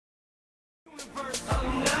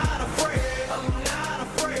I'm not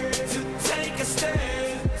afraid to take a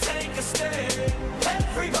stand,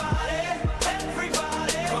 everybody,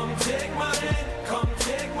 come take my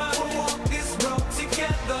hand, we'll walk this road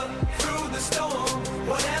together, through the storm,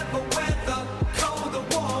 whatever weather, cold or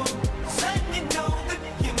warm, just letting you know that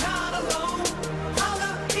you're not alone,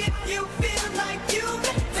 holler if you feel like you've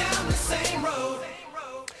been down the same road.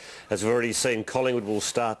 As we've already seen, Collingwood will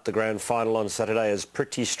start the grand final on Saturday as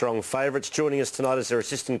pretty strong favourites. Joining us tonight is their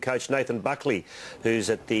assistant coach, Nathan Buckley, who's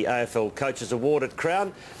at the AFL Coaches Award at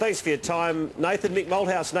Crown. Thanks for your time, Nathan. Mick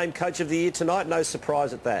Malthouse named Coach of the Year tonight. No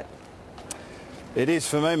surprise at that. It is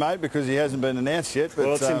for me, mate, because he hasn't been announced yet. But,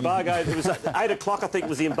 well, it's embargo. It was 8 o'clock, I think,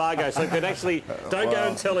 was the embargo, so you can actually... Don't go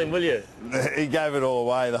and tell him, will you? He gave it all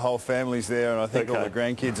away. The whole family's there, and I think all the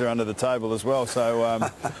grandkids are under the table as well. So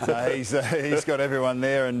no, he's got everyone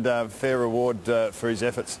there, and fair reward for his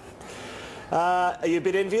efforts. Are you a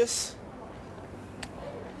bit envious?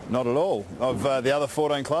 Not at all. Of the other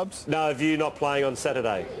 14 clubs? No, of you not playing on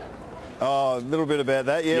Saturday. Oh, a little bit about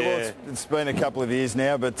that, yeah. Well, it's been a couple of years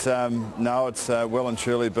now, but no, it's well and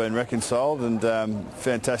truly been reconciled, and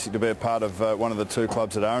fantastic to be a part of one of the two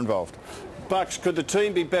clubs that are involved. Bucks, could the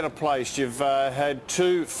team be better placed? You've had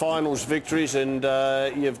 2 finals victories, and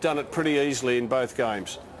you've done it pretty easily in both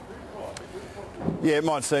games. Yeah, it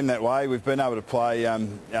might seem that way. We've been able to play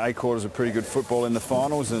 8 quarters of pretty good football in the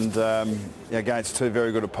finals, and against 2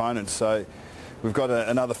 very good opponents. So we've got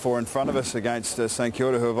another 4 in front of us against St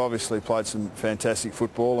Kilda, who have obviously played some fantastic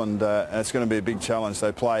football, and it's going to be a big challenge.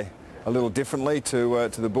 They play a little differently to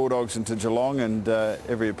the Bulldogs and to Geelong, and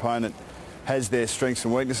every opponent has their strengths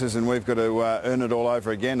and weaknesses, and we've got to earn it all over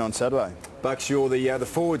again on Saturday. Bucks, you're the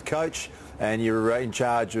forward coach, and you're in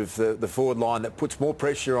charge of the forward line that puts more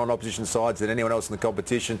pressure on opposition sides than anyone else in the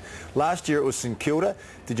competition. Last year it was St Kilda.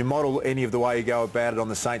 Did you model any of the way you go about it on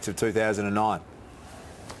the Saints of 2009?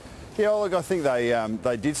 Yeah, well, look, I think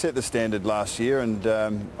they did set the standard last year, and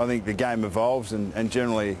I think the game evolves, and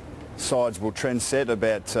generally sides will trend set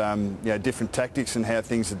about different tactics and how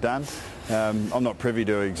things are done. I'm not privy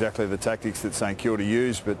to exactly the tactics that St Kilda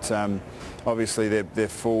use, but obviously their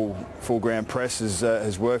full ground press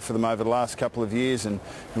has worked for them over the last couple of years, and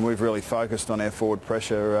we've really focused on our forward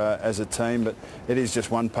pressure as a team. But it is just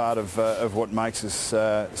one part of what makes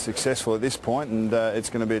us successful at this point, and it's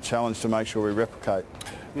going to be a challenge to make sure we replicate.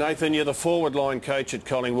 Nathan, you're the forward line coach at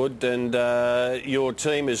Collingwood, and your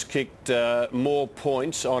team has kicked more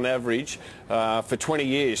points on average for 20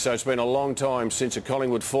 years, so it's been a long time since a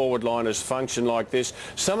Collingwood forward line has functioned like this.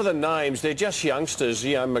 Some of the names, they're just youngsters,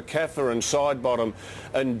 you know, McCaffrey and Sidebottom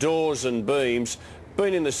and Dawes and Beams,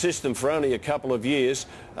 been in the system for only a couple of years.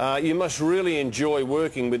 You must really enjoy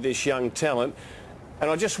working with this young talent. And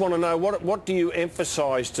I just want to know, what do you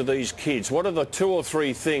emphasise to these kids? What are the 2 or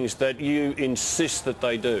 3 things that you insist that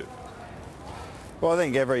they do? Well, I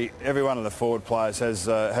think every one of the forward players has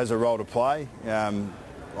a role to play.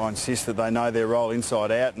 I insist that they know their role inside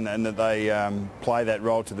out, and that they play that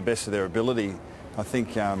role to the best of their ability. I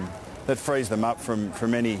think that frees them up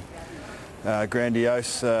from any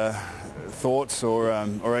grandiose thoughts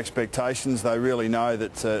or expectations. They really know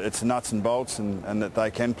that it's nuts and bolts, and that they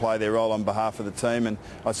can play their role on behalf of the team. And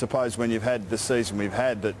I suppose when you've had the season we've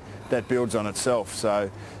had, that builds on itself. So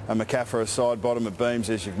a McCaffrey, a Sidebottom, a Beams,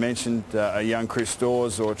 as you've mentioned, a young Chris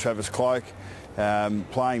Dawes or Travis Cloak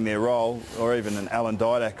playing their role, or even an Alan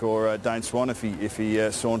Didak or Dane Swan if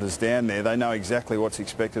he saunters down there. They know exactly what's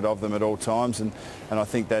expected of them at all times, and I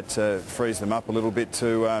think that frees them up a little bit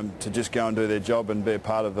to just go and do their job and be a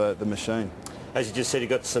part of the machine. As you just said, you've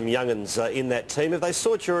got some young'uns in that team. Have they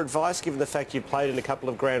sought your advice, given the fact you've played in a couple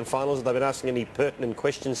of grand finals? Have they been asking any pertinent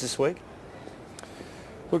questions this week?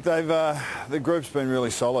 Look, the group's been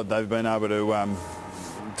really solid. They've been able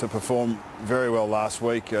to perform very well last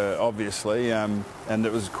week, obviously, and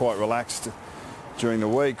it was quite relaxed during the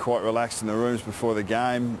week, quite relaxed in the rooms before the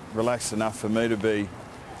game, relaxed enough for me to be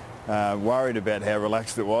worried about how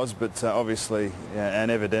relaxed it was, but obviously and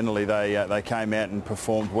evidently they came out and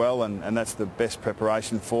performed well, and that's the best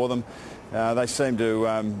preparation for them. They seem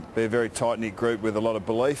to be a very tight-knit group with a lot of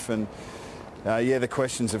belief, and yeah, the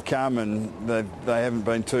questions have come, and they haven't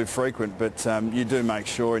been too frequent, but you do make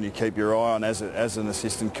sure and you keep your eye on, as an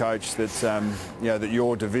assistant coach, that that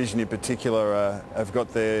your division in particular have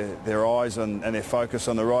got their eyes on and their focus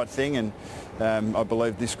on the right thing, and I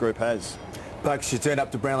believe this group has. Bucks, you turned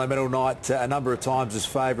up to Brownlow Medal night a number of times as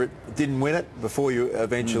favourite. Didn't win it before you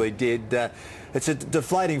eventually did. It's a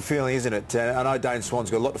deflating feeling, isn't it? I know Dane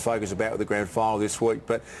Swan's got a lot to focus about with the grand final this week,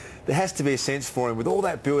 but there has to be a sense for him with all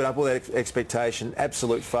that build-up, all that expectation,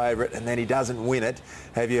 absolute favourite, and then he doesn't win it.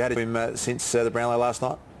 Have you had him since the Brownlow last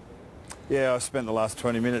night? Yeah, I spent the last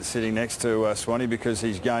 20 minutes sitting next to Swanee because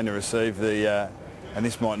he's going to receive the, and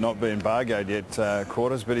this might not be embargoed yet,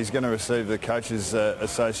 quarters, but he's going to receive the Coaches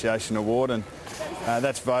Association Award, and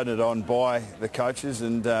that's voted on by the coaches,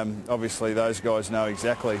 and obviously those guys know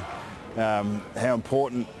exactly how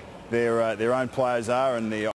important their own players are and the